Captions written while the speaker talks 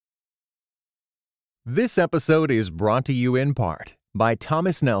This episode is brought to you in part by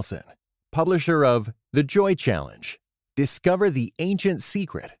Thomas Nelson, publisher of The Joy Challenge. Discover the ancient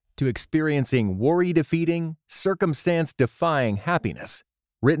secret to experiencing worry-defeating, circumstance-defying happiness.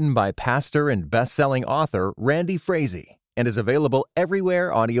 Written by pastor and best-selling author Randy Frazee, and is available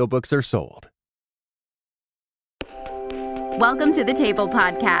everywhere audiobooks are sold. Welcome to the Table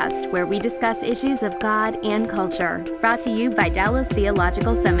Podcast, where we discuss issues of God and culture. Brought to you by Dallas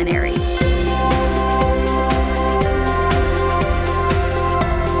Theological Seminary.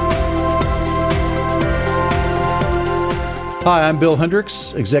 Hi, I'm Bill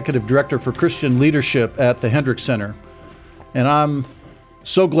Hendricks, Executive Director for Christian Leadership at the Hendricks Center. And I'm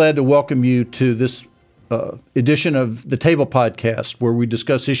so glad to welcome you to this edition of the Table Podcast, where we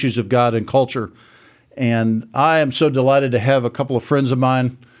discuss issues of God and culture. And I am so delighted to have a couple of friends of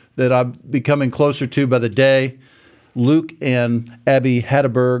mine that I'm becoming closer to by the day. Luke and Abby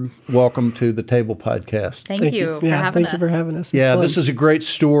Hatteberg, welcome to the Table Podcast. Thank you for having us. Thank you for having us. Yeah, this is a great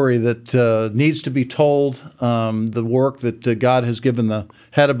story that needs to be told, the work that God has given the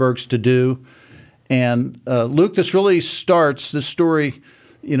Hattebergs to do. And Luke, this story,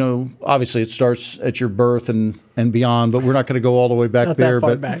 you know, obviously it starts at your birth and beyond, but we're not going to go all the way back Not there. That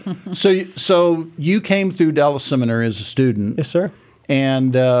far back. So you came through Dallas Seminary as a student. Yes, sir.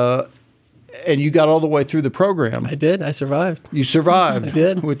 And you got all the way through the program. I did. I survived. You survived. I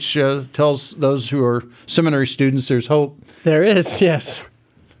did. Which tells those who are seminary students there's hope. There is, yes.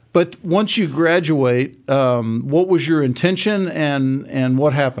 But once you graduate, what was your intention and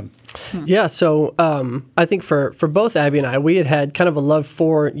what happened? Yeah, so I think for both Abby and I, we had kind of a love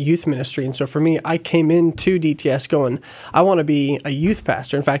for youth ministry. And so for me, I came into DTS going, I want to be a youth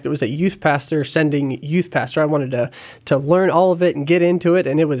pastor. In fact, it was a youth pastor sending youth pastor. I wanted to learn all of it and get into it.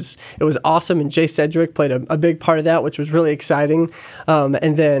 And it was awesome. And Jay Sedgwick played a big part of that, which was really exciting.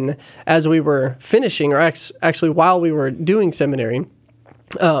 And then as we were finishing, or actually while we were doing seminary,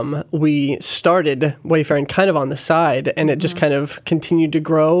 we started Wayfaring kind of on the side, and it just kind of continued to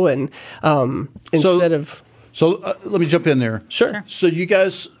grow. And So let me jump in there. Sure. So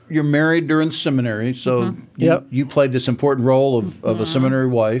you're married during seminary. So you played this important role of a seminary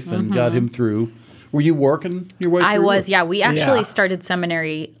wife and got him through. Were you working your way through? I was, yeah. We actually started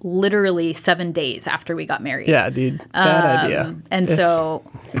seminary literally 7 days after we got married. Yeah, dude. Bad idea. And so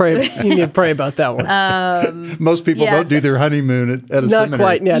you need to pray about that one. Most people don't do their honeymoon at a Not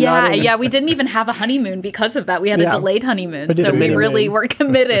seminary. Quite. Yeah. We didn't even have a honeymoon because of that. We had a delayed honeymoon. So we really were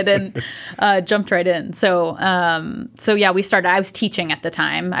committed and jumped right in. So we started. I was teaching at the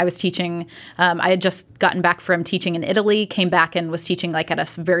time. I was teaching. I had just gotten back from teaching in Italy, came back and was teaching like at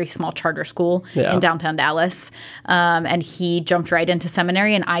a very small charter school in downtown Dallas. And he jumped right into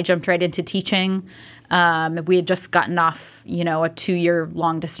seminary and I jumped right into teaching. We had just gotten off, a 2-year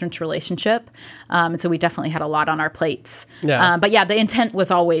long distance relationship. And so we definitely had a lot on our plates. Yeah. But the intent was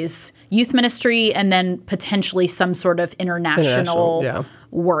always youth ministry and then potentially some sort of international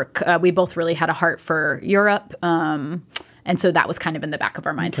work. We both really had a heart for Europe. And so that was kind of in the back of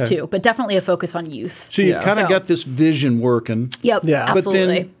our minds too, but definitely a focus on youth. So you've kind of got this vision working. Yep, absolutely.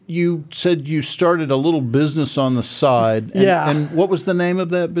 But then you said you started a little business on the side. And what was the name of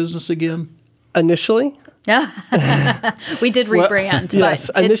that business again? Initially? Yeah, we did rebrand.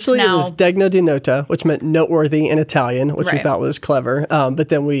 Yes, but initially it was Degno di Nota, which meant noteworthy in Italian, which we thought was clever. But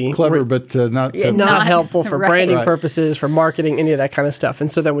then but not helpful for branding purposes, for marketing, any of that kind of stuff.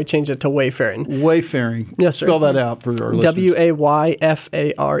 And so then we changed it to Wayfaring. Wayfaring. Yes, sir. Spell that out for our listeners.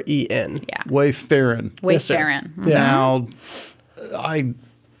 Wayfaren. Yeah. Wayfaring. Wayfaring. Yes, Now, I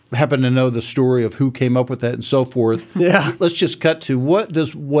happen to know the story of who came up with that and so forth. Yeah. Let's just cut to what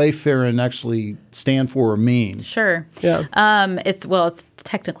does Wayfaring actually stand for or mean? Sure. Yeah. It's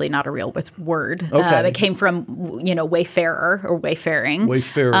technically not a real word. Okay. It came from wayfarer or wayfaring.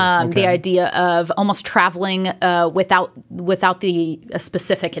 Wayfarer. The idea of almost traveling without a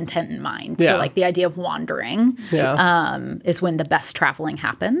specific intent in mind. Yeah. So like the idea of wandering is when the best traveling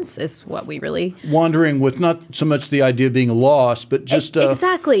happens. Is what we really wandering with not so much the idea of being lost, but just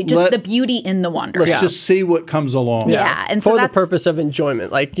exactly just the beauty in the wandering. Let's just see what comes along. Yeah, and so for the purpose of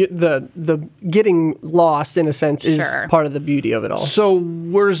enjoyment, like the getting lost in a sense is part of the beauty of it all. So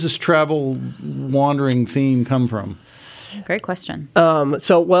where does this travel wandering theme come from? Great question.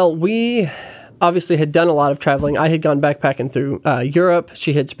 obviously had done a lot of traveling. I had gone backpacking through Europe.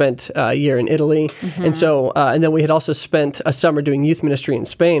 She had spent a year in Italy. And so, and then we had also spent a summer doing youth ministry in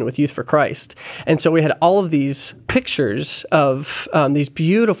Spain with Youth for Christ. And so we had all of these pictures of these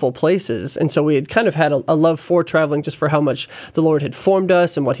beautiful places. And so we had kind of had a love for traveling, just for how much the Lord had formed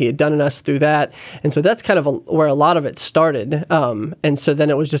us and what he had done in us through that. And so that's kind of where a lot of it started. And so then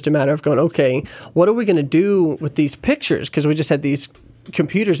it was just a matter of going, okay, what are we going to do with these pictures? Because we just had these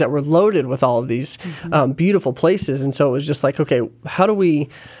computers that were loaded with all of these beautiful places. And so it was just like, okay, how do we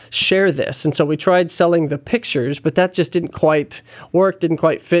share this? And so we tried selling the pictures, but that just didn't quite work, didn't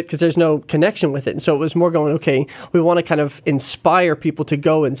quite fit, because there's no connection with it. And so it was more going, okay, we want to kind of inspire people to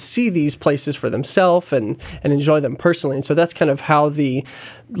go and see these places for themselves and enjoy them personally. And so that's kind of how the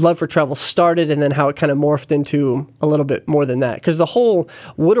love for travel started, and then how it kind of morphed into a little bit more than that. Because the whole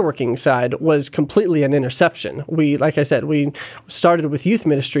woodworking side was completely an interception. Like I said, we started with youth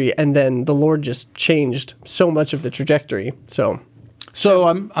ministry, and then the Lord just changed so much of the trajectory. So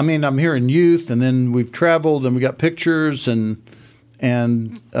I'm hearing youth, and then we've traveled, and we got pictures, and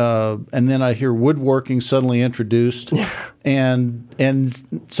then I hear woodworking suddenly introduced, and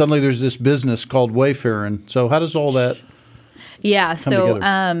suddenly there's this business called Wayfaring. So how does all that? Yeah.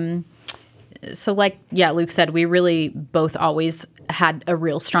 So like Luke said, we really both always had a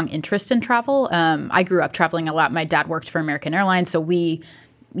real strong interest in travel. I grew up traveling a lot. My dad worked for American Airlines, so we,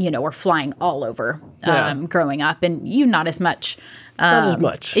 were flying all over growing up, and not as much. Not as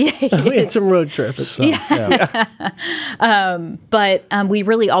much. We had some road trips. But we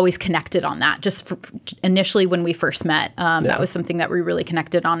really always connected on that. Just initially when we first met, that was something that we really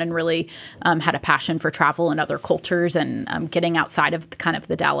connected on, and really had a passion for travel and other cultures, and getting outside of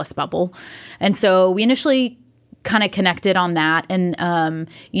the Dallas bubble. And so we initially kind of connected on that, and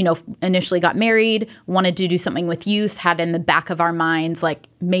initially got married, wanted to do something with youth, had in the back of our minds like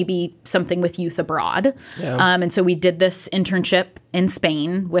maybe something with youth abroad. And so we did this internship in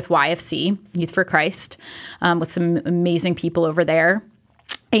Spain with YFC, Youth for Christ, with some amazing people over there,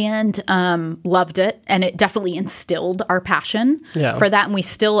 and loved it. And it definitely instilled our passion for that. And we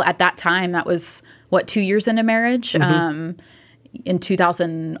still, at that time, that was 2 years into marriage, in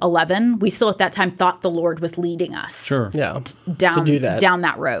 2011, we still at that time thought the Lord was leading us down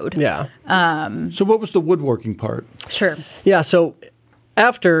that road. So what was the woodworking part? Sure. Yeah, so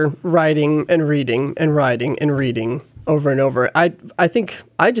after writing and reading and writing and reading over and over, I think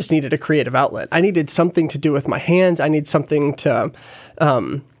I just needed a creative outlet. I needed something to do with my hands. I need something to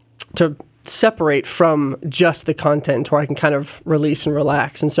separate from just the content, where I can kind of release and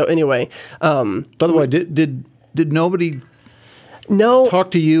relax. And so anyway, by the way, did nobody No.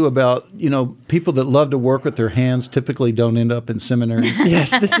 Talk to you about, people that love to work with their hands typically don't end up in seminaries.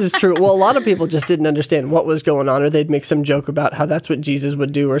 Yes, this is true. Well, a lot of people just didn't understand what was going on, or they'd make some joke about how that's what Jesus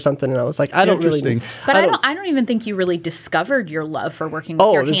would do or something. And I was like, I don't really. But I don't even think you really discovered your love for working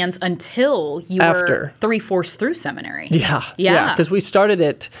with your hands until you were 3/4 through seminary. Yeah. Because we started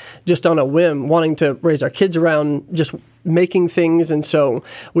it just on a whim, wanting to raise our kids around just making things. And so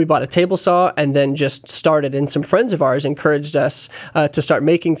we bought a table saw and then just started. And some friends of ours encouraged us to start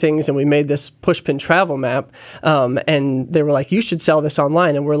making things. And we made this pushpin travel map. And they were like, you should sell this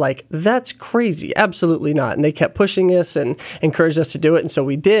online. And we're like, that's crazy. Absolutely not. And they kept pushing us and encouraged us to do it. And so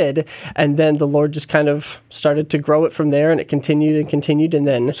we did. And then the Lord just kind of started to grow it from there. And it continued and continued. And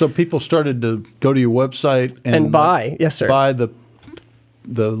then. So people started to go to your website and buy. Yes, sir. Buy the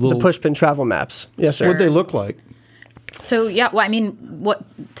little. The pushpin travel maps. Yes, sir. What'd they look like? So,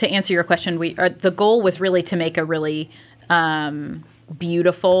 to answer your question, the goal was really to make a really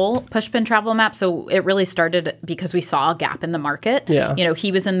beautiful pushpin travel map. So it really started because we saw a gap in the market. Yeah.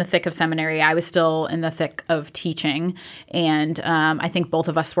 He was in the thick of seminary. I was still in the thick of teaching. And I think both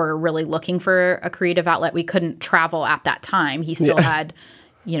of us were really looking for a creative outlet. We couldn't travel at that time. He still had...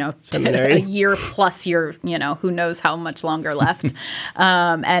 Seminary. A year plus who knows how much longer left.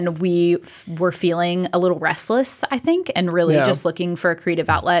 And we were feeling a little restless, I think, and really just looking for a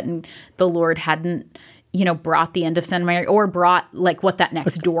creative outlet. And the Lord hadn't, brought the end of seminary or brought like what that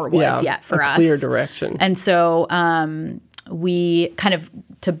next door was yet for us. Clear direction. And so we kind of,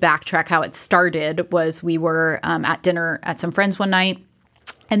 to backtrack how it started, was we were at dinner at some friends one night.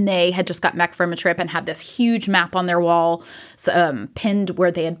 And they had just got back from a trip and had this huge map on their wall, pinned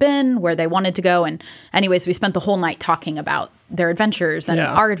where they had been, where they wanted to go. And anyways, we spent the whole night talking about their adventures and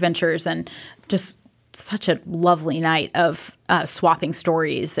our adventures, and just such a lovely night of swapping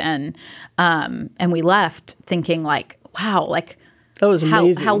stories. And we left thinking like, wow, like that was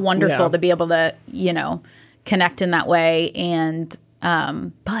amazing. How wonderful to be able to, connect in that way. And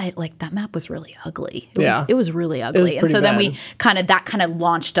But like that map was really ugly. Yeah. It was really ugly. And so then we kind of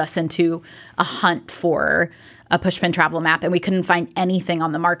launched us into a hunt for a pushpin travel map, and we couldn't find anything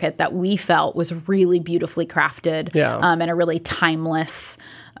on the market that we felt was really beautifully crafted in a really timeless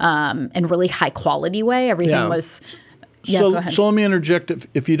and really high quality way. Everything was. Yeah, so, go ahead. So let me interject,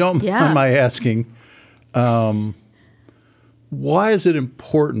 if you don't mind my asking, why is it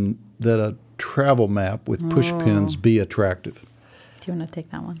important that a travel map with push pins be attractive? Do you want to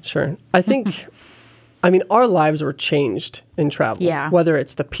take that one? Sure. I think, our lives were changed in travel. Yeah. Whether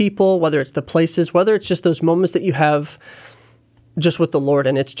it's the people, whether it's the places, whether it's just those moments that you have just with the Lord,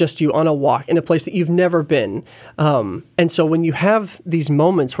 and it's just you on a walk in a place that you've never been. And so when you have these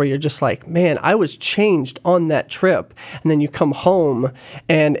moments where you're just like, man, I was changed on that trip, and then you come home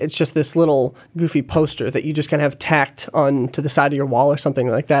and it's just this little goofy poster that you just kind of have tacked on to the side of your wall or something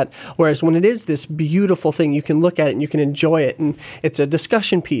like that. Whereas when it is this beautiful thing, you can look at it and you can enjoy it, and it's a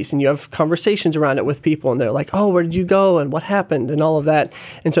discussion piece, and you have conversations around it with people, and they're like, oh, where did you go and what happened and all of that.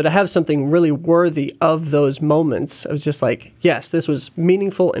 And so to have something really worthy of those moments, I was just like, yes, this was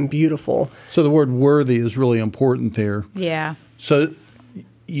meaningful and beautiful. So the word worthy is really important there. Yeah. So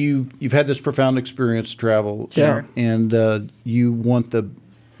you've had this profound experience, travel, and you want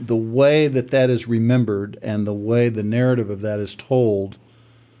the way that is remembered and the way the narrative of that is told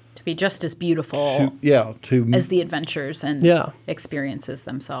to be just as beautiful as the adventures and experiences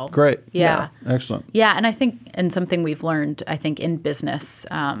themselves. Great. Yeah. Excellent. Yeah, and I think, and something we've learned, I think, in business,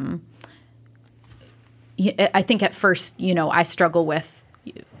 I think at first, I struggle with,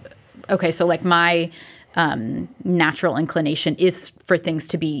 so like my natural inclination is for things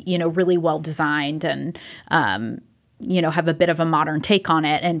to be, really well designed and, have a bit of a modern take on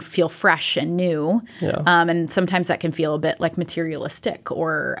it and feel fresh and new. Yeah. And sometimes that can feel a bit like materialistic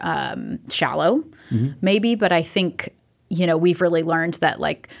or shallow, maybe. But I think, we've really learned that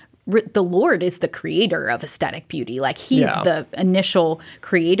like the Lord is the creator of aesthetic beauty. Like he's the initial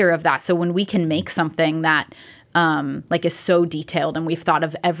creator of that. So when we can make something that is so detailed and we've thought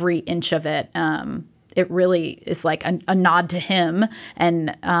of every inch of it, it really is like a nod to him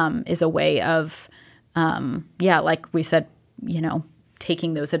and is a way of, like we said,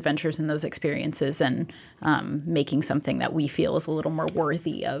 taking those adventures and those experiences and making something that we feel is a little more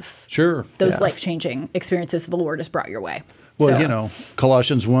worthy of those life-changing experiences the Lord has brought your way. Well,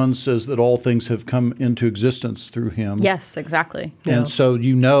 Colossians 1 says that all things have come into existence through him. Yes, exactly. And so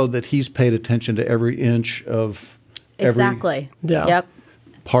that he's paid attention to every inch of every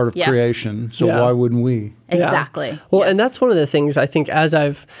part of creation. So why wouldn't we? Exactly. Yeah. Well, and that's one of the things I think as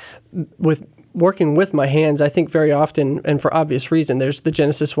I've working with my hands, I think very often, and for obvious reason, there's the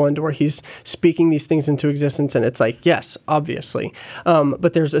Genesis one where he's speaking these things into existence, and it's like, yes, obviously.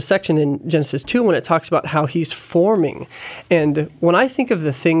 But there's a section in Genesis 2 when it talks about how he's forming. And when I think of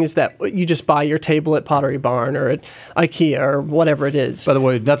the things that you just buy your table at Pottery Barn or at IKEA or whatever it is. By the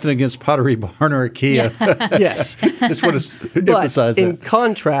way, nothing against Pottery Barn or IKEA. Yes. Just want to emphasize that. In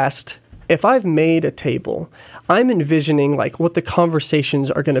contrast, if I've made a table, I'm envisioning like what the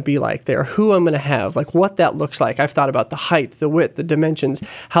conversations are going to be like there, who I'm going to have, like what that looks like. I've thought about the height, the width, the dimensions,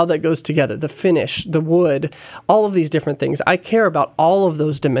 how that goes together, the finish, the wood, all of these different things. I care about all of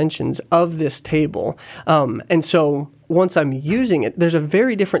those dimensions of this table. And so once I'm using it, there's a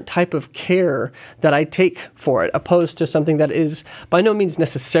very different type of care that I take for it, opposed to something that is by no means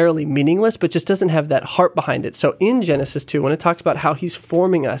necessarily meaningless, but just doesn't have that heart behind it. So in Genesis 2, when it talks about how he's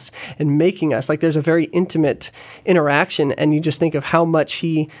forming us and making us, like there's a very intimate interaction, and you just think of how much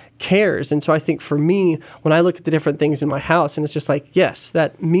he cares. And so I think for me, when I look at the different things in my house, and it's just like, yes,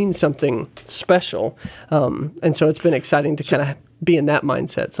 that means something special. And so it's been exciting to kind of be in that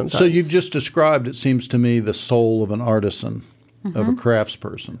mindset sometimes. So you've just described, it seems to me, the soul of an artisan, of a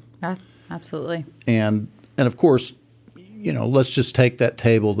craftsperson. Absolutely. And of course, let's just take that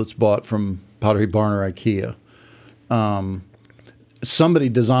table that's bought from Pottery Barn or IKEA. Somebody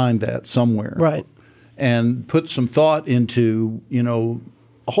designed that somewhere. Right. And put some thought into,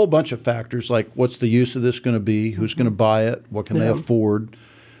 a whole bunch of factors like what's the use of this going to be, who's going to buy it, what can they afford.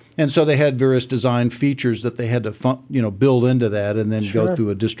 And so they had various design features that they had to, build into that and then go through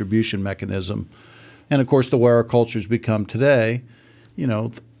a distribution mechanism. And of course, the way our culture's become today,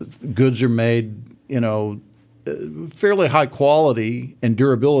 goods are made, fairly high quality and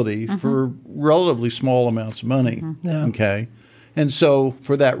durability for relatively small amounts of money. Yeah. Okay, and so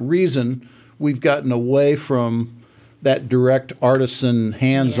for that reason, we've gotten away from that direct artisan,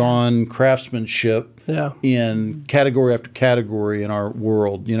 hands-on craftsmanship in category after category in our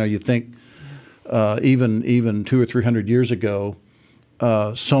world. You think even 200 or 300 years ago,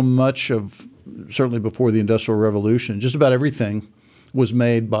 so much of, certainly before the Industrial Revolution, just about everything was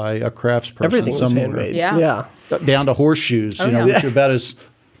made by a craftsperson. Everything was somewhere. handmade. Yeah. Down to horseshoes, which are about as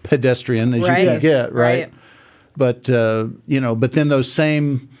pedestrian as you can get, right? But but then those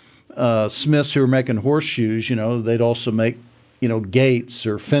same smiths who were making horseshoes, they'd also make gates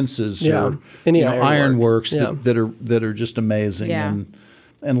or fences or ironworks that are just amazing,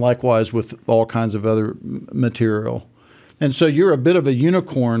 and likewise with all kinds of other material. And so you're a bit of a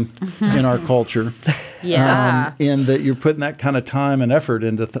unicorn in our culture, in that you're putting that kind of time and effort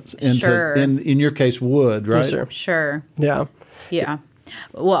into in your case, wood, right? Yes, sir. Sure. Yeah. Yeah.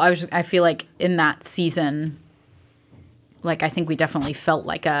 Well, I feel like in that season, like I think we definitely felt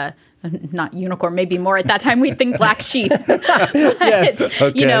like not unicorn, maybe more at that time we'd think black sheep. Yes.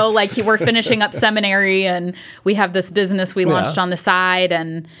 Okay. Like we're finishing up seminary and we have this business we launched on the side,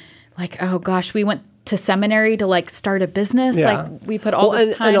 and like, oh gosh, we went to seminary to like start a business. Like we put all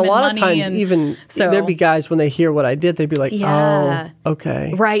this time and a lot money of times, even there'd be guys when they hear what I did, they'd be like, "Oh,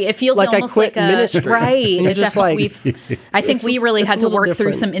 okay, right." It feels like almost I quit like ministry, right. It definitely. I think we really had to work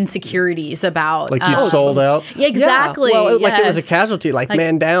through some insecurities about like you'd sold out. Exactly. Yeah. Well, like it was a casualty, like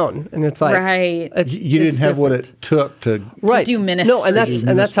man down, and it's like you didn't have what it took to do ministry. No, and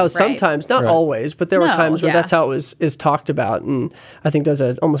that's how sometimes, not always, but there were times where that's how it is talked about, and I think does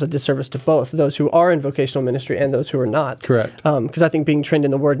almost a disservice to both those who are in vocational ministry and those who are not. Correct. Because I think being trained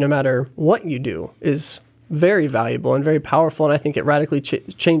in the Word, no matter what you do, is very valuable and very powerful, and I think it radically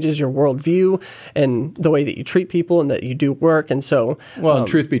changes your worldview and the way that you treat people and that you do work. And so, well, and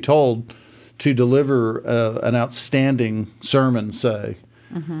truth be told, to deliver an outstanding sermon, say,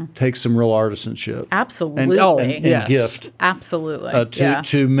 takes some real artisanship. Absolutely. And gift. Absolutely.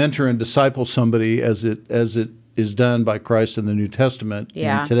 To mentor and disciple somebody as it is done by Christ in the New Testament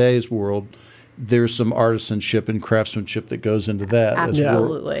in today's world, there's some artisanship and craftsmanship that goes into that.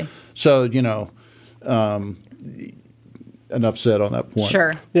 Absolutely. So, enough said on that point.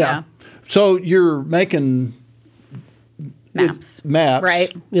 Sure. Yeah. So you're making maps,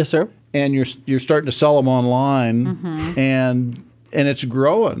 right? Yes, sir. And you're starting to sell them online, and it's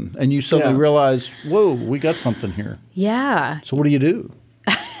growing. And you suddenly realize, whoa, we got something here. Yeah. So what do you do?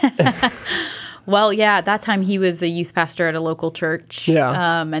 Well, at that time he was a youth pastor at a local church.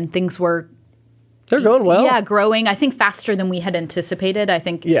 Yeah. And things were... They're going well. Yeah, growing, I think, faster than we had anticipated. I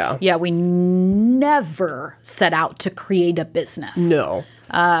think, we never set out to create a business. No.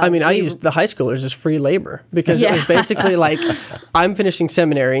 I used the high schoolers as free labor because it was basically like I'm finishing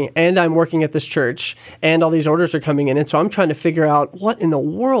seminary and I'm working at this church and all these orders are coming in. And so I'm trying to figure out what in the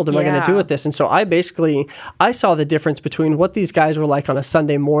world am I going to do with this? And so I saw the difference between what these guys were like on a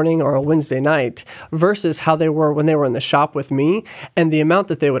Sunday morning or a Wednesday night versus how they were when they were in the shop with me, and the amount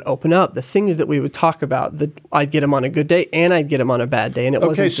that they would open up, the things that we would talk about, that I'd get them on a good day and I'd get them on a bad day. And it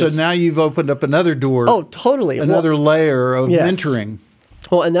wasn't so now you've opened up another door. Oh, totally. Another layer of mentoring.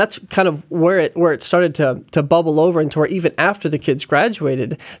 Well, and that's kind of where it started to bubble over into where even after the kids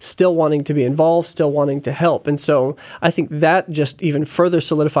graduated, still wanting to be involved, still wanting to help. And so I think that just even further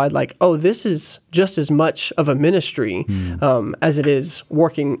solidified like, oh, this is just as much of a ministry as it is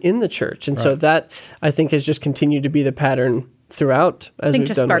working in the church. And so that, I think, has just continued to be the pattern throughout as we've done. I think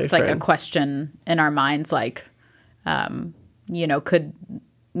just sparked like a question in our minds, like, could,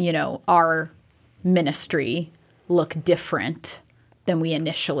 our ministry look different than we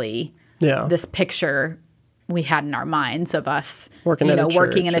initially, this picture we had in our minds of us, working in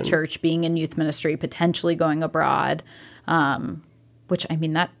a church, being in youth ministry, potentially going abroad, which,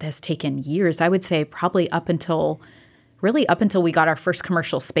 that has taken years. I would say probably up until we got our first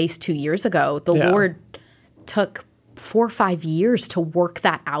commercial space 2 years ago. The Lord took 4 or 5 years to work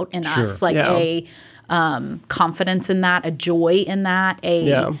that out in us, like a confidence in that, a joy in that,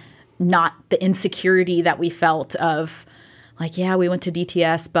 not the insecurity that we felt of, like, we went to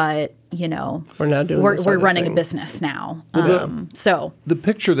DTS, but, we're now doing we're running a business now. So the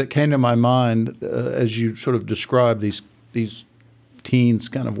picture that came to my mind as you sort of described these teens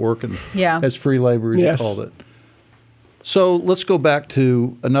kind of working as free labor, as you called it. So let's go back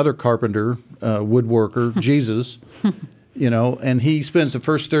to another carpenter, woodworker, Jesus, and he spends the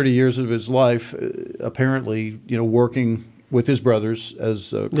first 30 years of his life apparently, working with his brothers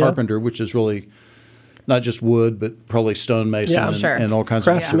as a carpenter, which is really not just wood, but probably stonemason and all kinds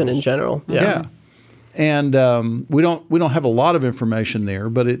of craftsmen in general. Yeah. And we don't have a lot of information there,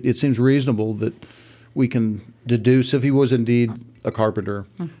 but it seems reasonable that we can deduce if he was indeed a carpenter.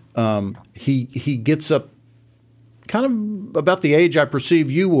 He gets up kind of about the age I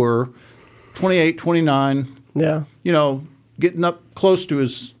perceive you were, 28, 29. Yeah. Getting up close to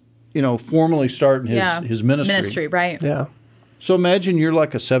his, formally starting his ministry. Ministry, right. Yeah. So imagine you're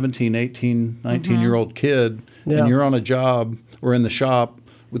like a 17, 18, 19-year-old kid, and you're on a job or in the shop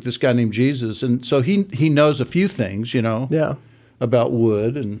with this guy named Jesus. And so he knows a few things, about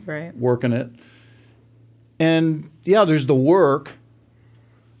wood and working it. And, there's the work,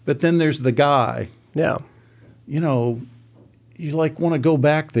 but then there's the guy. Yeah. You like want to go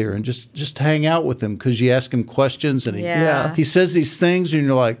back there and just hang out with him because you ask him questions and he says these things and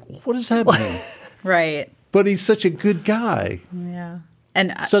you're like, what is happening? Right. But he's such a good guy. Yeah.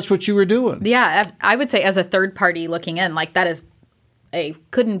 And so that's what you were doing. Yeah. I would say as a third party looking in, like that is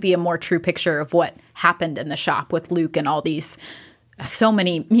couldn't be a more true picture of what happened in the shop with Luke and all these, so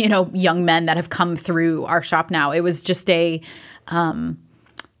many, young men that have come through our shop now. It was just a,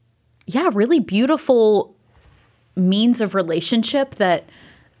 really beautiful means of relationship that,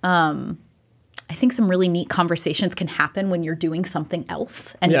 I think some really neat conversations can happen when you're doing something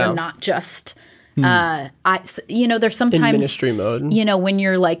else and you're not just, there's sometimes in ministry mode, when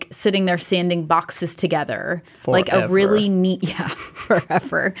you're like sitting there sanding boxes together, forever. Like a really neat,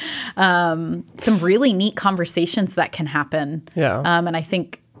 forever, some really neat conversations that can happen. Yeah. And I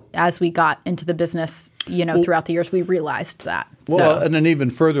think as we got into the business, throughout the years, we realized that. Well, and an even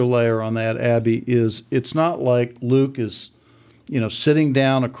further layer on that, Abby, is it's not like Luke is, sitting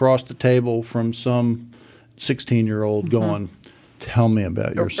down across the table from some 16-year-old going, tell me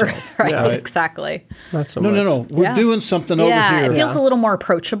about yourself. Right, exactly. Not so much. No. We're doing something over here. Yeah, it feels a little more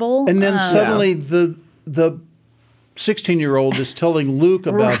approachable. And then suddenly the 16-year-old is telling Luke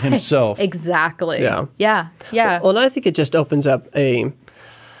about himself. Exactly. Yeah. Well, and I think it just opens up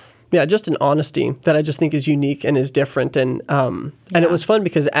just an honesty that I just think is unique and is different. And it was fun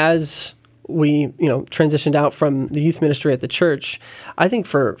because as we, transitioned out from the youth ministry at the church, I think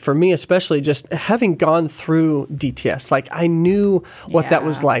for me especially, just having gone through DTS, like I knew what that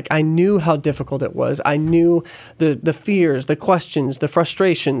was like. I knew how difficult it was. I knew the fears, the questions, the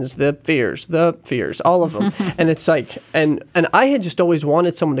frustrations, the fears, all of them. And it's like, and I had just always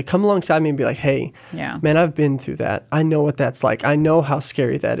wanted someone to come alongside me and be like, hey, man, I've been through that. I know what that's like. I know how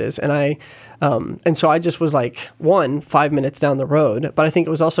scary that is. And so I just was like, 5 minutes down the road, but I think it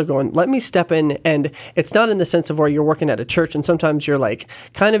was also going, let me step in. And it's not in the sense of where you're working at a church and sometimes you're like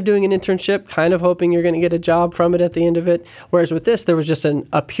kind of doing an internship, kind of hoping you're going to get a job from it at the end of it. Whereas with this, there was just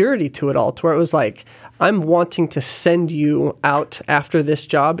a purity to it all, to where it was like, I'm wanting to send you out after this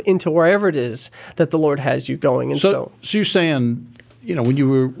job into wherever it is that the Lord has you going. And so you're saying, when you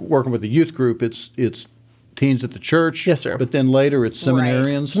were working with the youth group, it's teens at the church. Yes, sir. But then later it's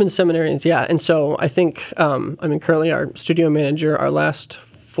seminarians. It's been seminarians, yeah. And so I think, currently our studio manager, our last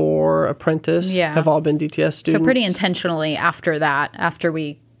 4 apprentices have all been DTS students. So pretty intentionally after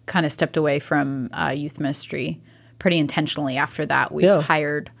we kind of stepped away from youth ministry, pretty intentionally after that, we've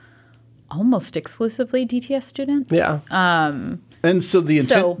hired almost exclusively DTS students. Yeah. And so the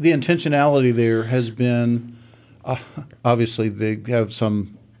intentionality there has been, obviously they have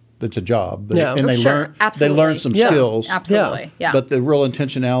some. That's a job, and they learn some skills. Absolutely, yeah. But the real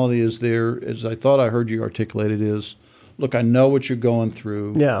intentionality is there, as I thought I heard you articulate it, is, look, I know what you're going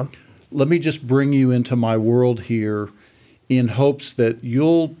through. Yeah. Let me just bring you into my world here, in hopes that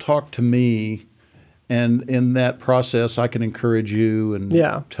you'll talk to me, and in that process, I can encourage you and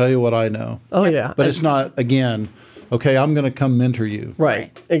tell you what I know. Oh yeah. But it's not, again, okay, I'm going to come mentor you.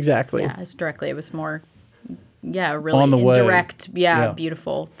 Right. Exactly. Yeah, it's directly. It was more. Yeah, really indirect,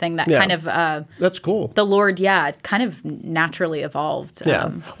 beautiful thing that kind of... that's cool. The Lord, kind of naturally evolved. Yeah.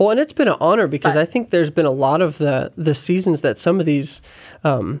 Well, and it's been an honor because I think there's been a lot of the seasons that some of these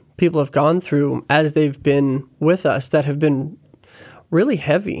people have gone through as they've been with us that have been really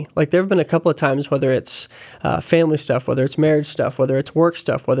heavy. Like there have been a couple of times, whether it's family stuff, whether it's marriage stuff, whether it's work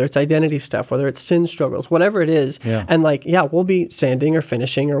stuff, whether it's identity stuff, whether it's sin struggles, whatever it is. Yeah. And we'll be sanding or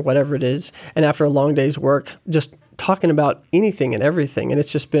finishing or whatever it is. And after a long day's work, just talking about anything and everything. And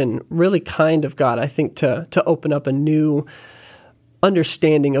it's just been really kind of God, I think, to open up a new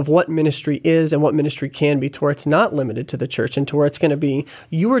understanding of what ministry is and what ministry can be, to where it's not limited to the church and to where it's going to be,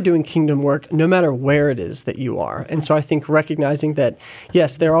 you are doing kingdom work no matter where it is that you are. And so I think recognizing that,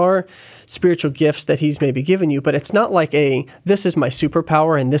 yes, there are spiritual gifts that he's maybe given you, but it's not like this is my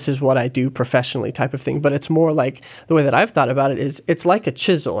superpower and this is what I do professionally type of thing. But it's more like, the way that I've thought about it is, it's like a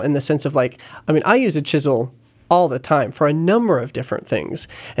chisel in the sense of I use a chisel all the time for a number of different things.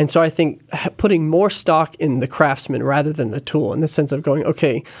 And so I think putting more stock in the craftsman rather than the tool, in the sense of going,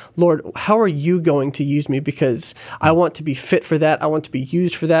 okay, Lord, how are you going to use me? Because I want to be fit for that. I want to be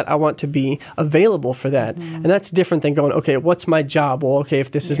used for that. I want to be available for that. Mm-hmm. And that's different than going, okay, what's my job? Well, okay,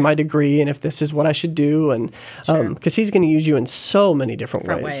 if this is my degree and if this is what I should do. And because he's going to use you in so many different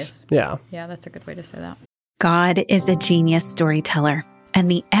ways. Yeah, that's a good way to say that. God is a genius storyteller, and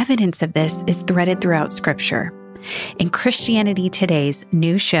the evidence of this is threaded throughout Scripture. In Christianity Today's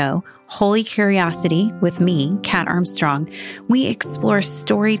new show, Holy Curiosity, with me, Kat Armstrong, we explore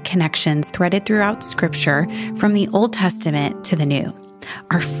storied connections threaded throughout Scripture from the Old Testament to the New.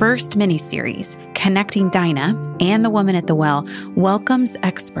 Our first mini-series, Connecting Dinah and the Woman at the Well, welcomes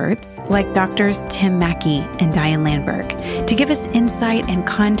experts like Drs. Tim Mackey and Diane Landberg to give us insight and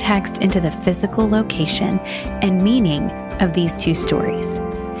context into the physical location and meaning of these two stories.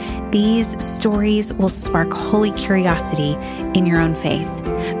 These stories will spark holy curiosity in your own faith,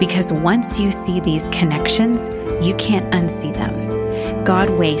 because once you see these connections, you can't unsee them. God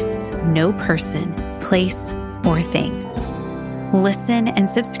wastes no person, place, or thing. Listen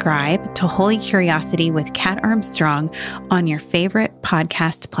and subscribe to Holy Curiosity with Kat Armstrong on your favorite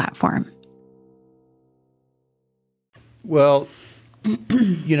podcast platform. Well,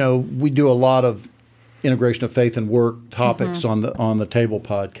 we do a lot of integration of faith and work topics on the Table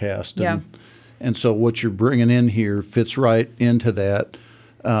podcast, and so what you're bringing in here fits right into that.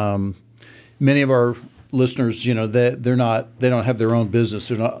 Many of our listeners, they don't have their own business,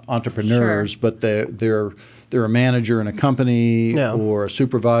 they're not entrepreneurs, but they're a manager in a company or a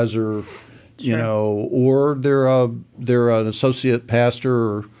supervisor, or they're an associate pastor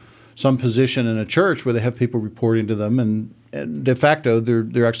or some position in a church where they have people reporting to them, and de facto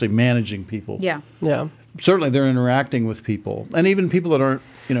they're actually managing people. Yeah. Certainly they're interacting with people, and even people that aren't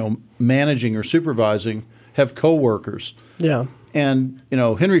managing or supervising have coworkers. Yeah. And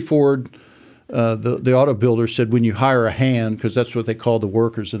Henry Ford, the auto builder, said when you hire a hand, because that's what they called the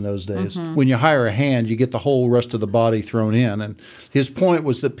workers in those days, when you hire a hand, you get the whole rest of the body thrown in. And his point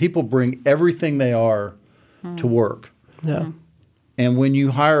was that people bring everything they are to work. Yeah. And when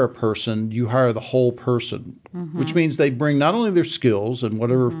you hire a person, you hire the whole person, which means they bring not only their skills and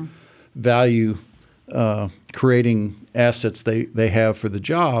whatever value creating assets they have for the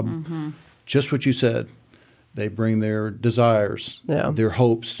job, just what you said. They bring their desires, their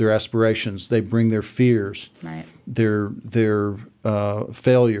hopes, their aspirations. They bring their fears, their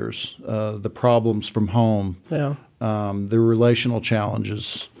failures, the problems from home, their relational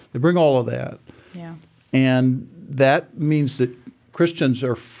challenges. They bring all of that. Yeah. And that means that Christians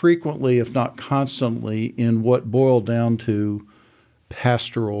are frequently, if not constantly, in what boil down to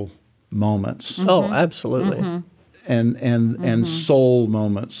pastoral moments. Oh, absolutely. And soul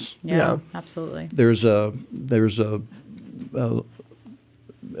moments. Yeah, absolutely. There's a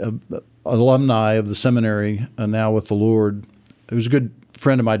alumni of the seminary now with the Lord. He was a good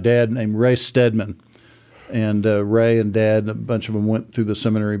friend of my dad named Ray Stedman, and Ray and Dad, a bunch of them went through the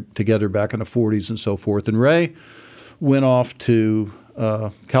seminary together back in the 40s and so forth. And Ray went off to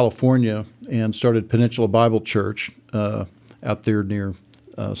California and started Peninsula Bible Church out there near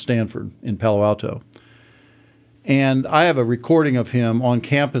Stanford in Palo Alto. And I have a recording of him on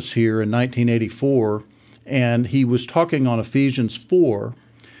campus here in 1984, and he was talking on Ephesians 4,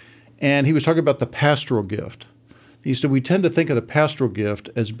 and he was talking about the pastoral gift. He said we tend to think of the pastoral gift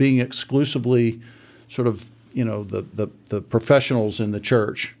as being exclusively sort of, the professionals in the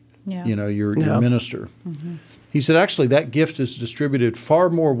church, your minister. He said actually that gift is distributed far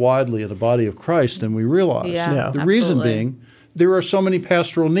more widely in the body of Christ than we realize. The reason being there are so many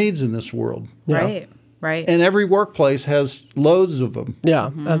pastoral needs in this world. Right. And every workplace has loads of them. Yeah,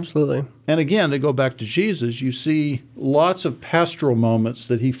 absolutely. And again, to go back to Jesus, you see lots of pastoral moments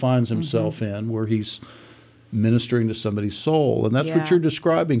that he finds himself in where he's ministering to somebody's soul. And that's what you're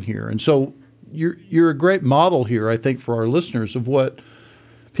describing here. And so you're a great model here, I think, for our listeners of what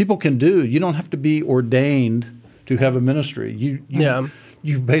people can do. You don't have to be ordained to have a ministry.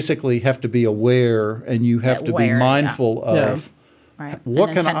 You basically have to be aware, and you have to be mindful of what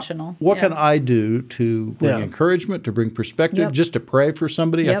can I do to bring encouragement, to bring perspective, just to pray for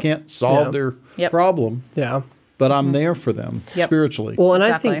somebody. I can't solve their problem, but I'm there for them spiritually. Well, and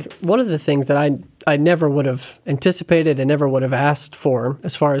I think one of the things that I never would have anticipated and never would have asked for,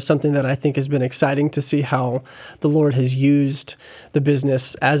 as far as something that I think has been exciting to see how the Lord has used the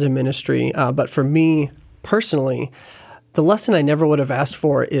business as a ministry. But for me personally, the lesson I never would have asked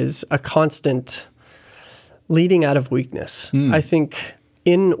for is a constant leading out of weakness. I think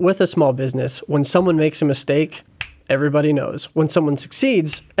with a small business, when someone makes a mistake, everybody knows. When someone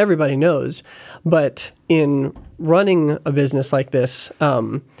succeeds, everybody knows. But in running a business like this,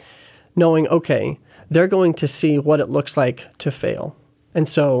 knowing, okay, they're going to see what it looks like to fail. And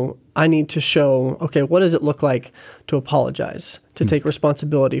so I need to show, okay, what does it look like to apologize, to take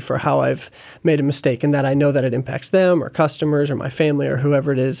responsibility for how I've made a mistake, and that I know that it impacts them or customers or my family or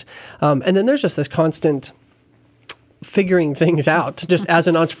whoever it is. And then there's just this constant figuring things out. Just as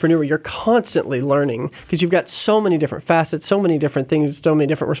an entrepreneur, you're constantly learning because you've got so many different facets, so many different things, so many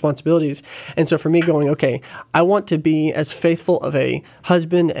different responsibilities. And so for me going, okay, I want to be as faithful of a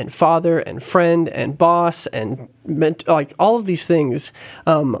husband and father and friend and boss and like all of these things,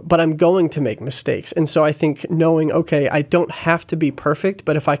 but I'm going to make mistakes. And so I think knowing, okay, I don't have to be perfect,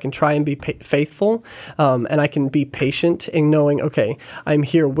 but if I can try and be faithful and I can be patient in knowing, okay, I'm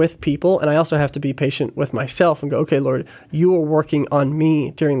here with people, and I also have to be patient with myself and go, okay, Lord, you are working on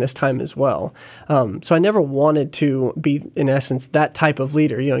me during this time as well. So I never wanted to be, in essence, that type of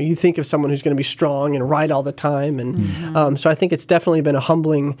leader. You know, you think of someone who's going to be strong and right all the time. And so I think it's definitely been a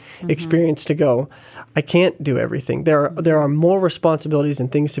humbling experience to go, I can't do everything. There are more responsibilities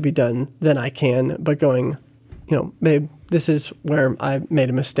and things to be done than I can, but going, you know, babe, this is where I made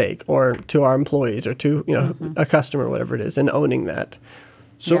a mistake, or to our employees, or to, you know, a customer, whatever it is, and owning that.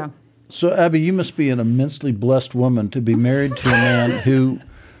 So Abby, you must be an immensely blessed woman to be married to a man who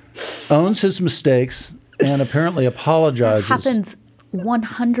owns his mistakes and apparently apologizes. It happens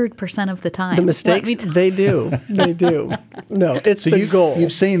 100% of the time. The mistakes, they do. They do. No, it's the goal.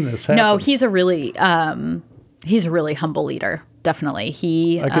 You've seen this happen. No, he's a really humble leader. Definitely.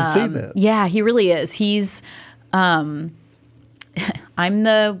 I can see that. Yeah, he really is. He's, I'm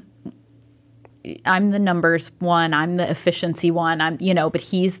the numbers one. I'm the efficiency one. But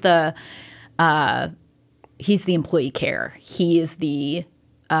he's the employee care. He is the,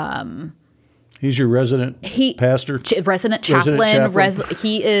 he's your resident pastor? Resident chaplain.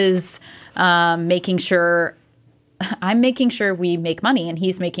 He is making sure, I'm making sure we make money, and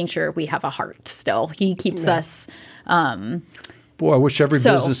he's making sure we have a heart still. He keeps us... Boy, I wish every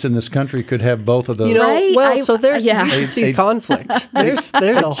business in this country could have both of those. You know, right? well, so there's you should see conflict. There's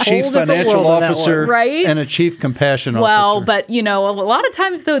a whole chief different financial world officer, right? And a chief compassion officer. Well, but a lot of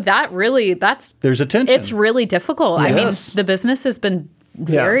times though, there's a tension. It's really difficult. Yes. I mean, the business has been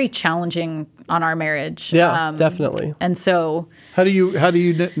very challenging on our marriage. Yeah, definitely. And so, how do you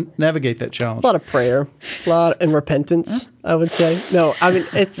navigate that challenge? A lot of prayer, and repentance. I would say. No, I mean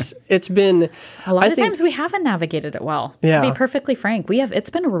it's been a lot of times we haven't navigated it well. Yeah. To be perfectly frank,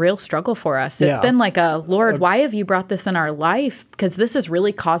 it's been a real struggle for us. It's been like Lord, why have you brought this in our life? Because this is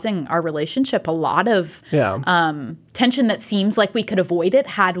really causing our relationship a lot of tension that seems like we could avoid it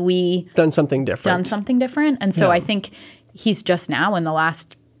had we done something different. And so I think he's just now in the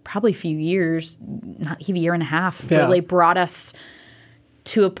last probably few years, not even a year and a half, really brought us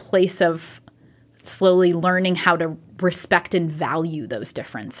to a place of slowly learning how to respect and value those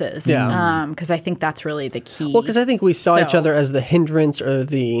differences. Because I think that's really the key. Well, because I think we saw each other as the hindrance or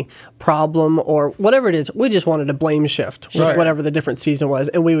the problem or whatever it is. We just wanted to blame shift with whatever the different season was.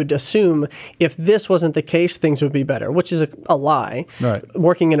 And we would assume if this wasn't the case, things would be better, which is a lie. Right.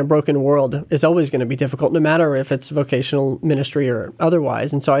 Working in a broken world is always going to be difficult, no matter if it's vocational ministry or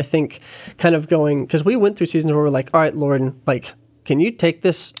otherwise. And so I think kind of going, because we went through seasons where we're like, all right, Lord, like, can you take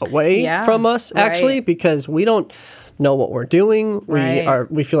this away from us, actually? Because we don't know what we're doing.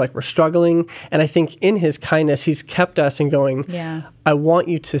 We feel like we're struggling. And I think in his kindness, he's kept us and going, I want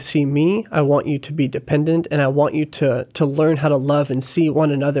you to see me. I want you to be dependent. And I want you to learn how to love and see one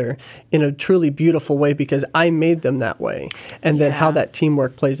another in a truly beautiful way because I made them that way. And then how that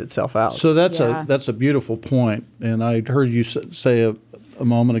teamwork plays itself out. So that's a beautiful point. And I heard you say a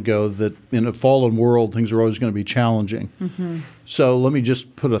moment ago that in a fallen world, things are always going to be challenging. Mm-hmm. So let me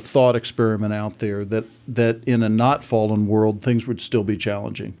just put a thought experiment out there that in a not fallen world, things would still be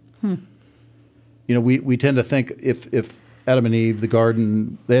challenging. You know, we tend to think if Adam and Eve, the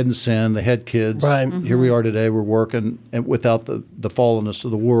garden, they hadn't sinned, they had kids. Right. Mm-hmm. Here we are today, we're working, and without the fallenness of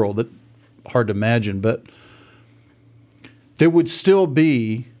the world, it's hard to imagine, but there would still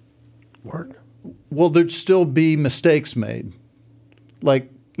be work. Well, there'd still be mistakes made.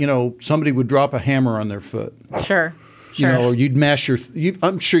 Like, you know, somebody would drop a hammer on their foot. Sure. You know, or you'd mash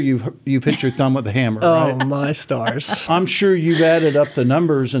I'm sure you've hit your thumb with a hammer, right? Oh, my stars. I'm sure you've added up the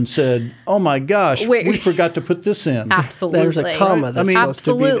numbers and said, oh, my gosh, we forgot to put this in. Absolutely. There's a comma that's supposed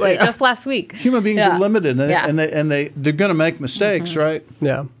to be there. Just last week. Human beings are limited, and they're going to make mistakes, right?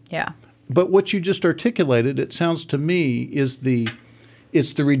 Yeah. Yeah. But what you just articulated, it sounds to me, is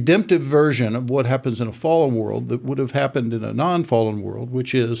it's the redemptive version of what happens in a fallen world that would have happened in a non-fallen world,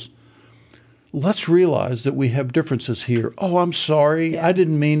 which is, let's realize that we have differences here. Oh, I'm sorry. I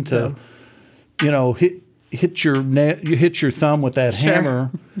didn't mean to, hit your thumb with that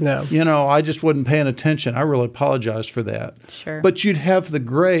hammer. No. You know, I just wasn't paying attention. I really apologize for that. Sure. But you'd have the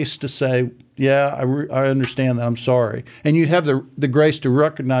grace to say, Yeah, I understand that. I'm sorry. And you'd have the grace to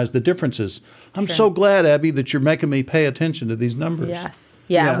recognize the differences. I'm so glad, Abby, that you're making me pay attention to these numbers. Yes.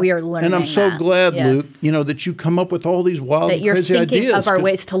 Yeah, we are learning. And I'm so glad, yes. Luke, that you come up with all these wild and crazy ideas. That you're thinking of our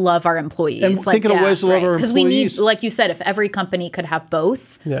ways to love our employees. And thinking of ways to love our employees. Because we need, like you said, if every company could have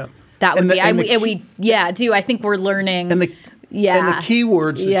both, that would be. I think we're learning. And the key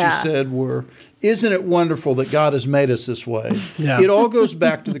words that you said were, isn't it wonderful that God has made us this way? It all goes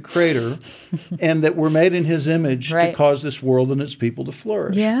back to the Creator and that we're made in His image to cause this world and its people to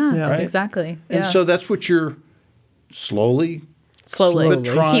flourish. Yeah, exactly. And so that's what you're slowly but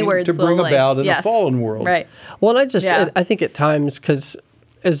trying Keyword, to bring about in a fallen world. Right. Well, and I think at times, because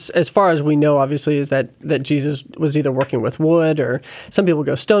as far as we know, obviously, is that Jesus was either working with wood, or some people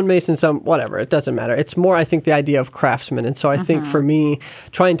go stonemason, some whatever. It doesn't matter. It's more, I think, the idea of craftsman. And so I think for me,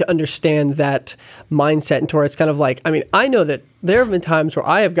 trying to understand that mindset, and to where it's kind of like, I know that there have been times where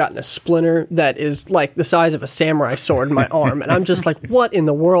I have gotten a splinter that is like the size of a samurai sword in my arm, and I'm just like, what in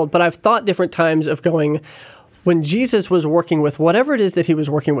the world? But I've thought different times of going, when Jesus was working with whatever it is that he was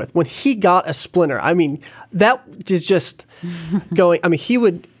working with, when he got a splinter, that is just going, he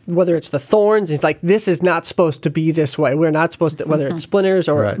would, whether it's the thorns, he's like, this is not supposed to be this way. We're not supposed to, whether it's splinters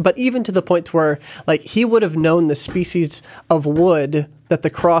or, but even to the point where, like, he would have known the species of wood that the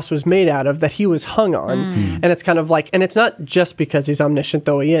cross was made out of, that he was hung on. And it's kind of like, and it's not just because he's omniscient,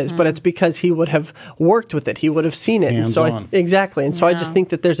 though he is, but it's because he would have worked with it. He would have seen it. Hands and so on. exactly. And so I just think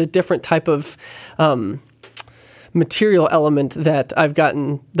that there's a different type of, material element that I've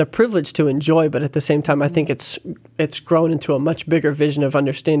gotten the privilege to enjoy, but at the same time, I think it's grown into a much bigger vision of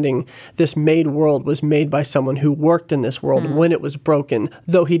understanding this made world was made by someone who worked in this world when it was broken,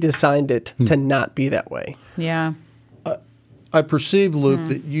 though he designed it to not be that way. Yeah. I perceive, Luke,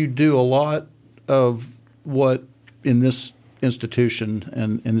 that you do a lot of what in this institution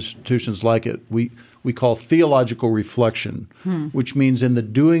and institutions like it we call theological reflection, which means in the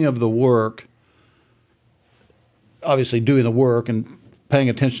doing of the work, obviously doing the work and paying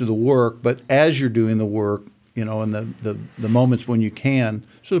attention to the work, but as you're doing the work, in the moments when you can,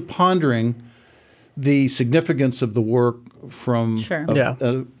 sort of pondering the significance of the work from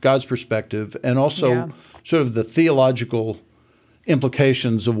God's perspective, and also sort of the theological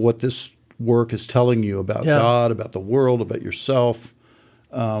implications of what this work is telling you about God, about the world, about yourself.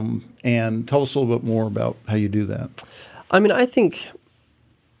 And tell us a little bit more about how you do that. I think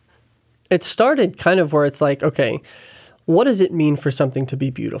it started kind of where it's like, okay, what does it mean for something to be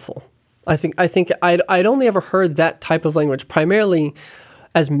beautiful? I think I'd only ever heard that type of language primarily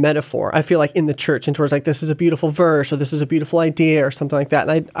as metaphor. I feel like in the church, and towards like, this is a beautiful verse, or this is a beautiful idea, or something like that.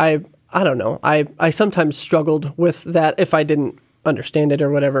 And I don't know. I sometimes struggled with that if I didn't understand it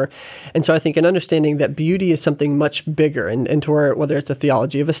or whatever. And so I think in understanding that beauty is something much bigger, and to where, whether it's a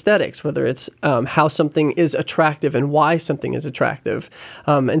theology of aesthetics, whether it's how something is attractive and why something is attractive.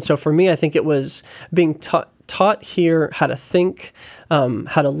 And so for me, I think it was being taught here how to think,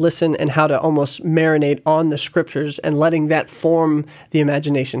 how to listen, and how to almost marinate on the scriptures and letting that form the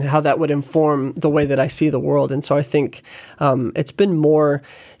imagination, how that would inform the way that I see the world. And so I think it's been more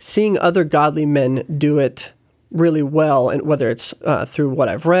seeing other godly men do it really well, and whether it's through what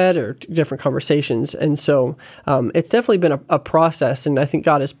I've read or different conversations. And so it's definitely been a process, and I think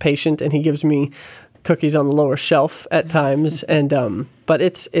God is patient, and he gives me cookies on the lower shelf at times. And but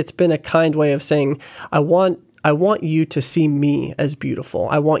it's been a kind way of saying, I want you to see me as beautiful.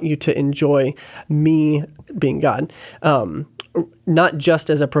 I want you to enjoy me being God. Not just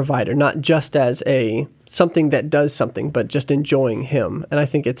as a provider, not just as something that does something, but just enjoying him. And I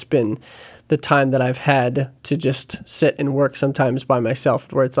think it's been the time that I've had to just sit and work sometimes by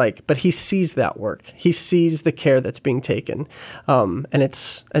myself, where it's like, but he sees that work. He sees the care that's being taken, and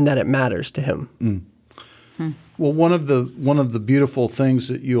that it matters to him. Well, one of the beautiful things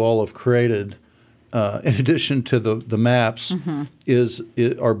that you all have created, in addition to the maps,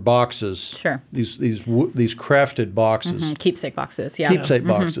 are boxes. Sure. These crafted boxes. Keepsake boxes. Yeah. Keepsake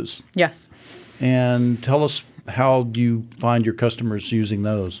boxes. Yes. And tell us, how do you find your customers using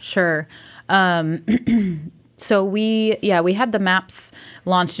those? Sure. So we had the maps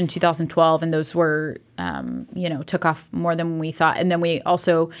launched in 2012, and those were, took off more than we thought. And then we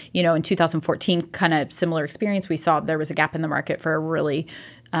also, in 2014, kind of similar experience, we saw there was a gap in the market for a really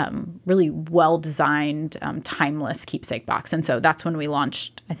well-designed, timeless keepsake box. And so that's when we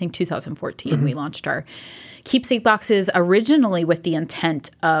launched, I think 2014, we launched our keepsake boxes, originally with the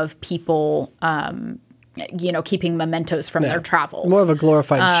intent of people keeping mementos from their travels. More of a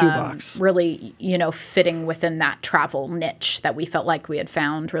glorified shoebox. Really, fitting within that travel niche that we felt like we had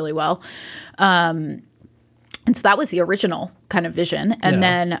found really well. And so that was the original kind of vision. And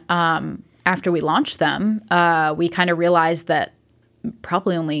then after we launched them, we kind of realized that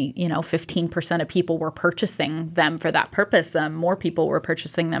probably only 15% of people were purchasing them for that purpose. More people were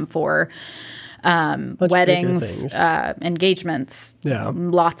purchasing them for weddings, engagements,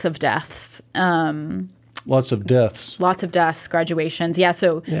 lots of deaths. Lots of deaths. Graduations. Yeah.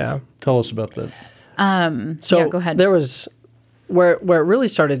 So tell us about that. Go ahead. There was where it really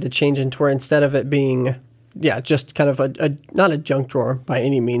started to change into where instead of it being just kind of a not a junk drawer by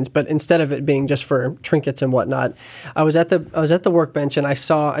any means, but instead of it being just for trinkets and whatnot, I was at the workbench and I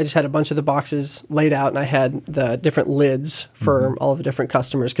just had a bunch of the boxes laid out, and I had the different lids for all of the different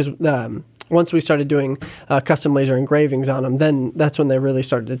customers, because once we started doing custom laser engravings on them, then that's when they really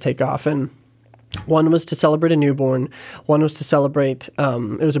started to take off. And one was to celebrate a newborn. One was to celebrate,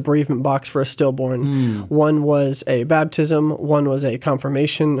 it was a bereavement box for a stillborn. One was a baptism. One was a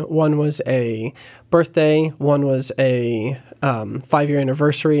confirmation. One was a birthday. One was a 5-year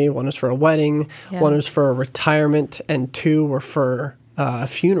anniversary. One was for a wedding. One was for a retirement. And 2 were for a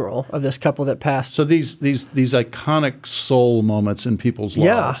funeral of this couple that passed. So these iconic soul moments in people's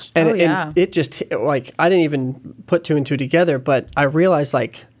lives. And it just, like, I didn't even put 2 and 2 together, but I realized,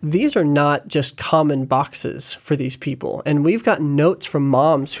 like, these are not just common boxes for these people. And we've got notes from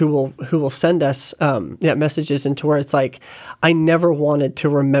moms who will send us messages into where it's like, I never wanted to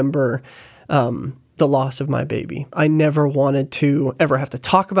remember the loss of my baby. I never wanted to ever have to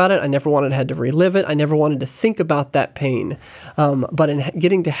talk about it. I never wanted to have to relive it. I never wanted to think about that pain. But in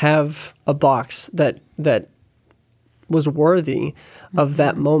getting to have a box that was worthy of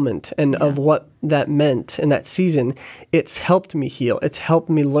that moment and of what that meant in that season, it's helped me heal. It's helped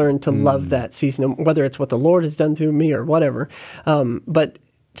me learn to love that season, whether it's what the Lord has done through me or whatever. But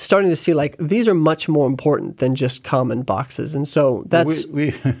starting to see, like, these are much more important than just common boxes. And so that's...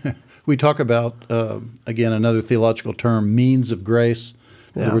 We talk about, again, another theological term, means of grace.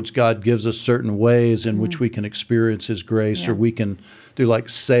 In other words, God gives us certain ways in which we can experience His grace, or we can do like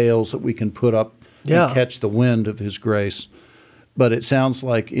sails that we can put up and catch the wind of His grace. But it sounds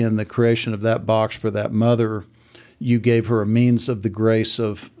like in the creation of that box for that mother, you gave her a means of the grace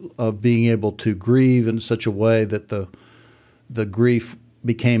of being able to grieve in such a way that the grief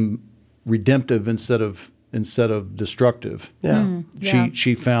became redemptive instead of destructive.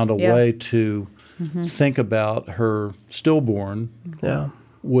 She found a way to think about her stillborn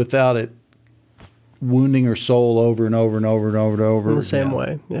without it wounding her soul over and over and over and over and over in the same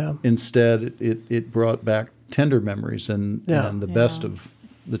way. Instead, it brought back tender memories and the best of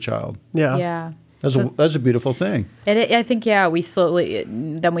the child. That's a beautiful thing. I think we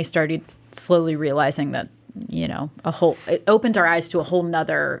started slowly realizing that it opened our eyes to a whole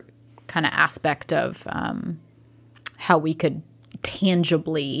nother kind of aspect of how we could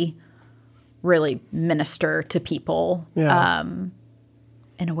tangibly really minister to people in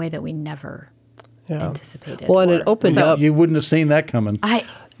a way that we never anticipated. Well, and it opened up. You wouldn't have seen that coming.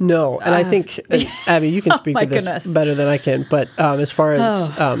 No, and I think, Abby, you can speak to this better than I can, but as far as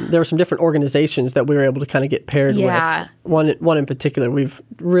there were some different organizations that we were able to kind of get paired with. One in particular we've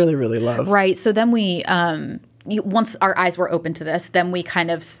really, really loved. Right. So then we... once our eyes were open to this, then we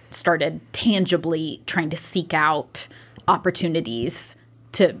kind of started tangibly trying to seek out opportunities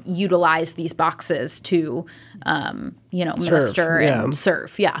to utilize these boxes to, minister and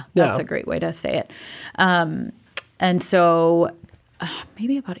serve. That's a great way to say it. And so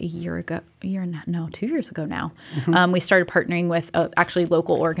maybe about 2 years ago now, we started partnering with actually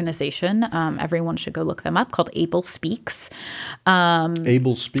local organization. Everyone should go look them up, called Able Speaks.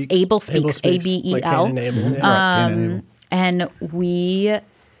 Able Speaks? Able Speaks, A-B-E-L. Like Cain and Abel. And we...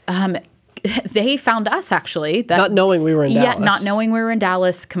 they found us, actually. Not knowing we were in Dallas. Yeah, not knowing we were in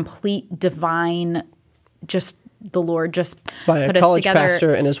Dallas. Complete divine, just the Lord just by put a us college together.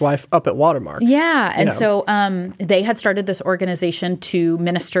 Pastor and his wife up at Watermark. Yeah, and so they had started this organization to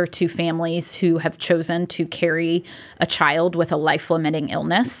minister to families who have chosen to carry a child with a life-limiting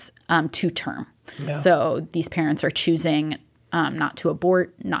illness to term. Yeah. So these parents are choosing not to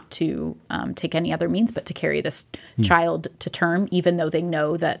abort, not to take any other means, but to carry this child to term, even though they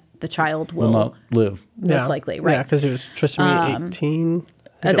know that the child will not live. Most likely, right? Yeah, because it was trisomy 18.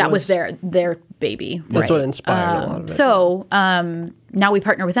 That was their baby. That's what inspired a lot of it. So now we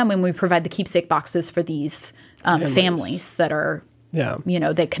partner with them and we provide the keepsake boxes for these families that are,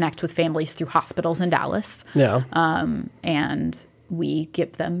 they connect with families through hospitals in Dallas. Yeah. And we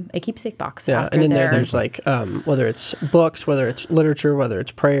give them a keepsake box. Yeah, and in there's like, whether it's books, whether it's literature, whether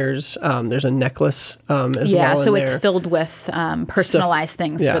it's prayers, there's a necklace as well. Yeah, so it's filled with personalized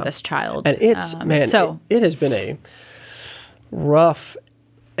things for this child. And it's, it has been a rough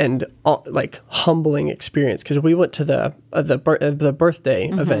like humbling experience, because we went to the birthday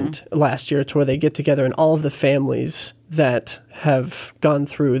event last year, to where they get together and all of the families that have gone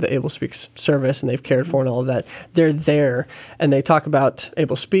through the Able Speaks service and they've cared for and all of that, they're there and they talk about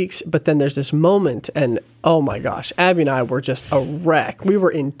Able Speaks, but then there's this moment, and oh my gosh, Abby and I were just a wreck. We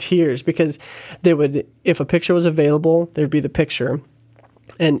were in tears because they would, if a picture was available, there'd be the picture,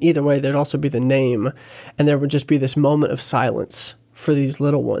 and either way there'd also be the name, and there would just be this moment of silence for these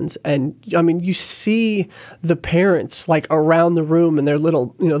little ones. And I mean, you see the parents like around the room and their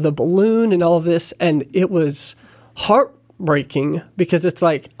little, the balloon and all of this. And it was heartbreaking, because it's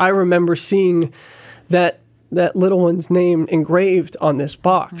like, I remember seeing that little one's name engraved on this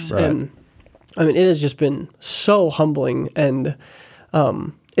box. Right. And I mean, it has just been so humbling. And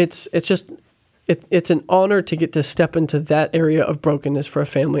it's an honor to get to step into that area of brokenness for a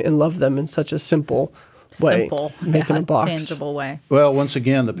family and love them in such a simple way, making a box. Tangible way. Well, once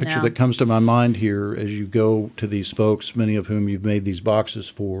again, the picture that comes to my mind here as you go to these folks, many of whom you've made these boxes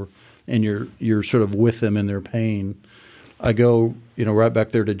for, and you're sort of with them in their pain. I go, right back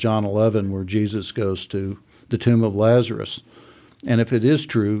there to John 11, where Jesus goes to the tomb of Lazarus. And if it is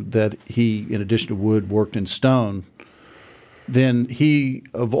true that he, in addition to wood, worked in stone, then he,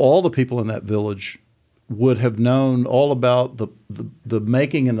 of all the people in that village, would have known all about the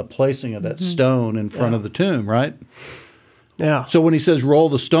making and the placing of that stone in front of the tomb, right? Yeah. So when he says roll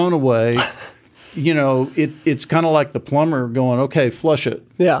the stone away, it's kind of like the plumber going, okay, flush it.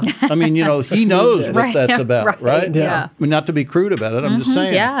 Yeah. I mean, he knows what that's about, right? Yeah. I mean, not to be crude about it, I'm just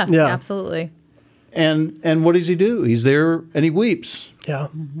saying. Yeah, absolutely. And what does he do? He's there and he weeps. Yeah.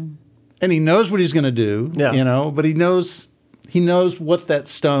 And he knows what he's going to do, Yeah. But he knows what that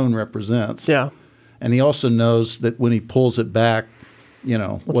stone represents. Yeah. And he also knows that when he pulls it back,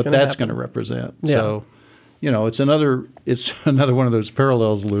 what that's going to represent. Yeah. So, it's another one of those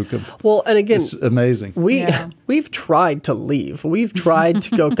parallels, Luke. And again, it's amazing. We've tried to leave. We've tried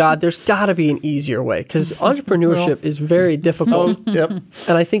to go, God, there's got to be an easier way, because entrepreneurship is very difficult. Yep.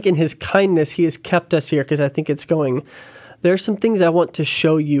 And I think in his kindness, he has kept us here, because I think it's going, there's some things I want to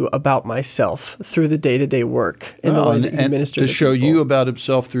show you about myself through the day-to-day work in the way that you minister to show people. you about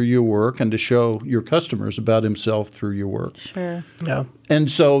himself through your work, and to show your customers about himself through your work. Sure. Yeah. And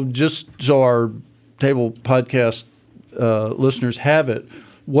so just so our Table Podcast listeners have it,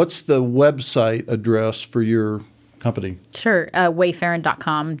 what's the website address for your company? Sure.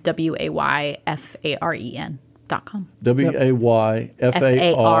 Wayfaren.com, WAYFAREN.com.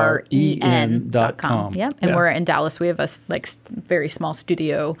 WAYFAREN.com. Yep. And we're in Dallas. We have a very small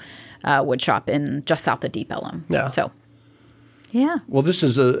studio wood shop in just south of Deep Ellum. Yeah. So, yeah. Well, this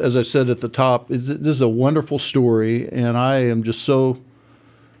is, as I said at the top, this is a wonderful story, and I am just so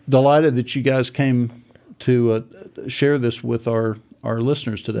delighted that you guys came to share this with our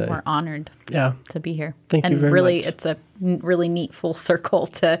listeners today. We're honored to be here. Thank you very really, much. it's a really neat full circle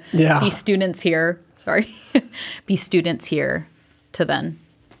to be students here. Be students here to then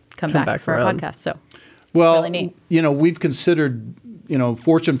come back for around. our podcast. So it's really neat. We've considered,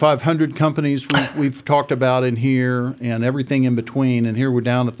 Fortune 500 companies we've talked about in here, and everything in between. And here we're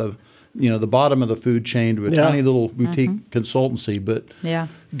down at the bottom of the food chain to a tiny little boutique consultancy. But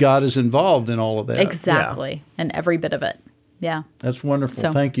God is involved in all of that. Exactly. And every bit of it. Yeah. That's wonderful.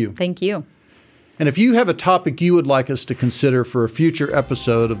 So, thank you. Thank you. And if you have a topic you would like us to consider for a future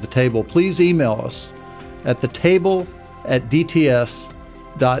episode of The Table, please email us at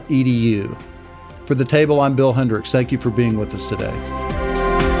thetable@dts.edu. For The Table, I'm Bill Hendricks. Thank you for being with us today.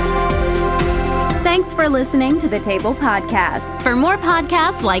 Thanks for listening to The Table Podcast. For more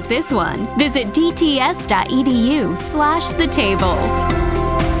podcasts like this one, visit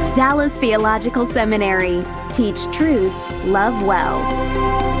dts.edu/thetable. Dallas Theological Seminary. Teach truth, love well.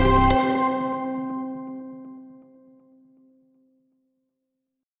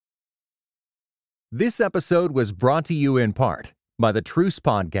 This episode was brought to you in part by the Truce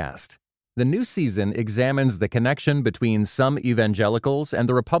Podcast. The new season examines the connection between some evangelicals and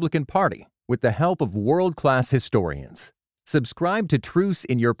the Republican Party with the help of world-class historians. Subscribe to Truce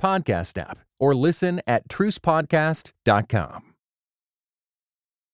in your podcast app or listen at trucepodcast.com.